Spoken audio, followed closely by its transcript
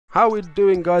How we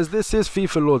doing, guys? This is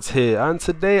FIFA Lords here, and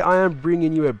today I am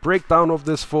bringing you a breakdown of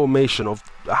this formation, of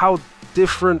how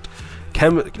different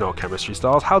chemistry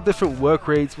styles, how different work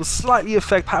rates will slightly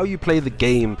affect how you play the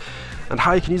game, and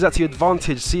how you can use that to your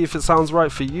advantage. See if it sounds right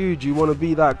for you. Do you want to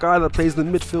be that guy that plays in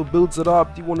the midfield, builds it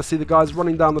up? Do you want to see the guys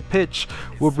running down the pitch?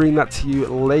 We'll bring that to you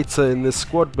later in this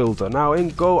squad builder. Now in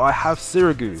goal I have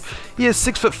Sirigu. He is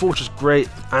 6'4", which is great,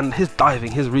 and his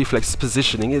diving, his reflex, his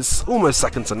positioning is almost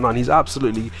second to none. He's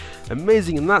absolutely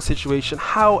amazing in that situation.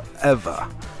 However,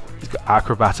 he's got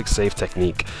acrobatic save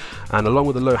technique, and along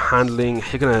with the low handling,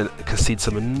 you're going to concede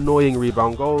some annoying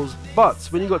rebound goals. But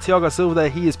when you've got Thiago Silva there,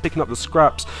 he is picking up the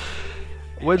scraps.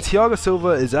 When Thiago Silva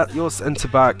is at your centre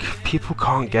back, people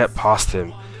can't get past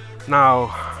him. Now,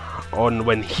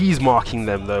 when he's marking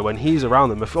them though, when he's around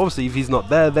them, if he's not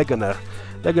there, they're gonna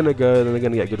go and they're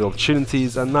gonna get good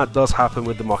opportunities, and that does happen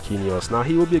with the Marquinhos. Now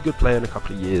he will be a good player in a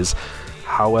couple of years.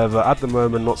 However, at the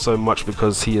moment, not so much,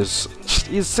 because he's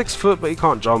 6 foot, but he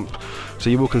can't jump, so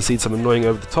you will concede some annoying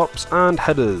over the tops and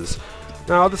headers.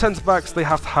 Now the centre backs, they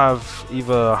have to have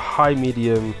either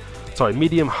medium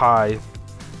high,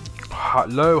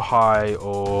 low high,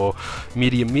 or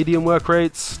medium work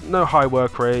rates. No high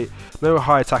work rate, no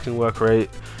high attacking work rate.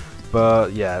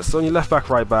 But yeah, so on your left back,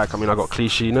 right back, I mean, I got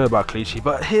Clichy, you know about Clichy,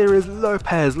 but here is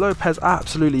Lopez.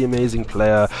 Absolutely amazing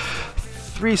player.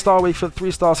 3-star weight foot,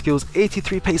 3-star skills,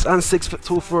 83 pace and 6 foot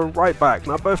tall for a right back.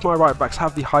 Now both my right backs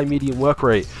have the high medium work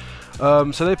rate,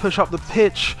 so they push up the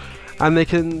pitch, and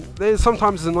they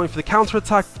sometimes is annoying for the counter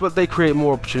attack, but they create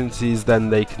more opportunities than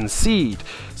they concede.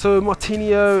 So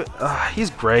Martinho, he's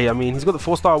great. I mean, he's got the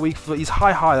 4-star weak foot, he's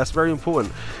high, that's very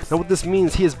important. Now what this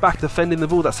means, he is back defending the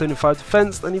ball, that's 75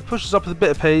 defense, and he pushes up with a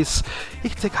bit of pace. He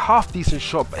can take a half decent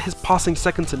shot, but his passing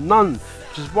second to none,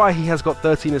 which is why he has got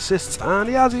 13 assists, and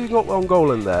he has even got 1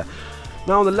 goal in there.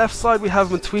 Now on the left side we have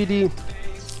Matuidi.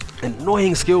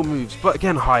 Annoying skill moves, but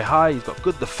again high. He's got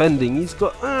good defending, he's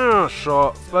got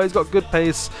shot, but he's got good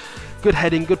pace, good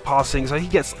heading, good passing. So he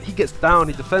gets down,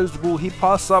 he defends the ball, he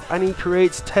passes up, and he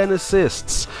creates 10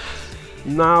 assists.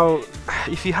 Now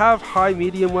if you have high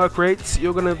medium work rates,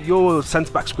 your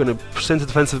centre backs are centre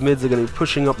defensive mids are going to be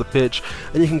pushing up the pitch,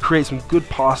 and you can create some good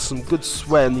pass, some good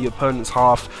sweat in the opponent's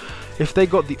half. If they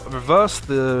got the reverse,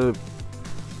 the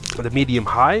medium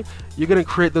high, you're going to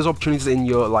create those opportunities in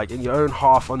your own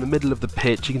half, on the middle of the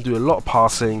pitch. You can do a lot of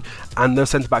passing, and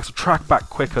those centre backs will track back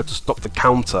quicker to stop the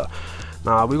counter.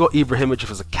 Now we got Ibrahimovic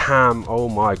as a cam. Oh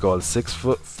my god,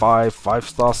 6'5",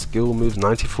 5-star skill moves,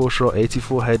 94 shot,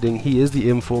 84 heading. He is the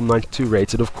inform, 92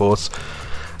 rated, of course,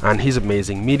 and he's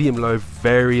amazing. Medium low,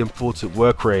 very important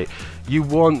work rate. You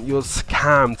want your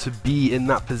cam to be in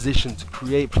that position to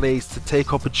create plays, to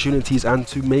take opportunities, and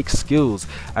to make skills,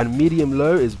 and medium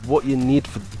low is what you need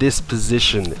for this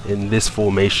position in this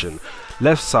formation.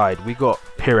 Left side we got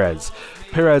Perez,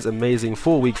 amazing,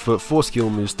 4 weak foot, 4 skill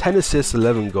moves, 10 assists,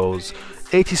 11 goals,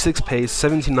 86 pace,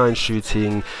 79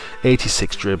 shooting,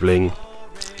 86 dribbling.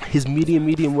 His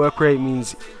medium work rate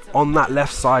means on that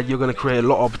left side you're going to create a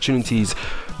lot of opportunities.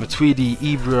 Matuidi,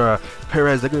 Ibra,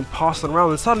 Perez, they're going to pass them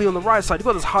around, and suddenly on the right side you've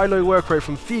got this high-low work rate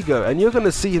from Figo, and you're going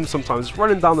to see him sometimes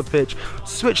running down the pitch,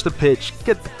 switch the pitch,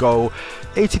 get the goal.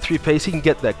 83 pace, he can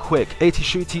get there quick. 80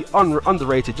 shooting,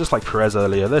 underrated, just like Perez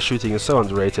earlier. Their shooting is so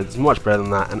underrated, it's much better than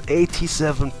that. And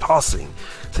 87 passing,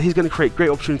 so he's going to create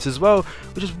great opportunities as well,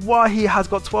 which is why he has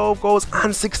got 12 goals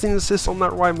and 16 assists on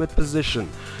that right mid position.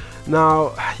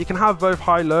 Now you can have both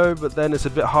high-low, but then it's a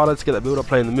bit harder to get that build-up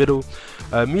play in the middle.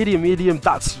 Medium,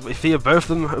 that's if you have both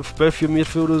your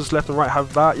midfielders left and right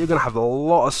have that, you're going to have a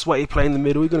lot of sweaty play in the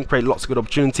middle. You're going to create lots of good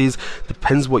opportunities,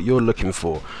 depends what you're looking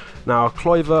for. Now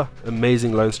Kluivert,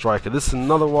 amazing lone striker. This is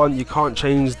another one, you can't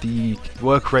change the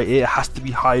work rate here, it has to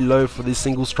be high-low for these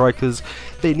single strikers.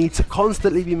 They need to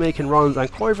constantly be making runs, and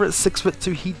Kluivert at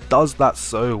 6'2", he does that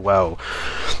so well.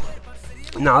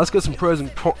 Now let's get some pros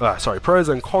and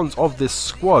cons of this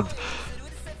squad.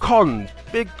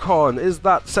 Big con is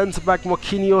that centre back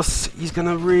Marquinhos. He's going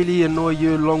to really annoy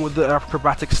you, along with the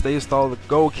acrobatic save style, the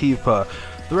goalkeeper.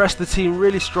 The rest of the team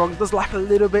really strong, does lack a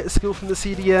little bit of skill from the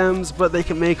CDMs, but they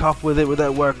can make up with it with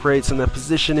their work rates and their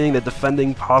positioning, their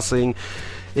defending, passing.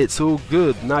 It's all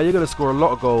good. Now you're going to score a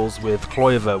lot of goals with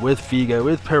Kluivert, with Figo,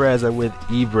 with Perez, and with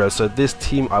Ibra. So this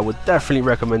team I would definitely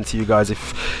recommend to you guys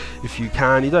if you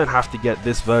can. You don't have to get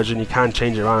this version, you can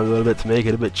change it around a little bit to make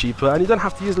it a bit cheaper, and you don't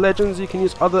have to use legends, you can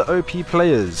use other OP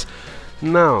players.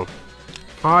 Now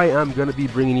I am going to be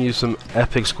bringing you some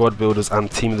epic squad builders and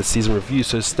team of the season reviews,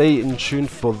 so stay in tune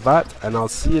for that, and I'll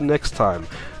see you next time.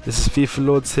 This is FIFA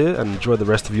Lords here, and enjoy the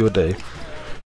rest of your day.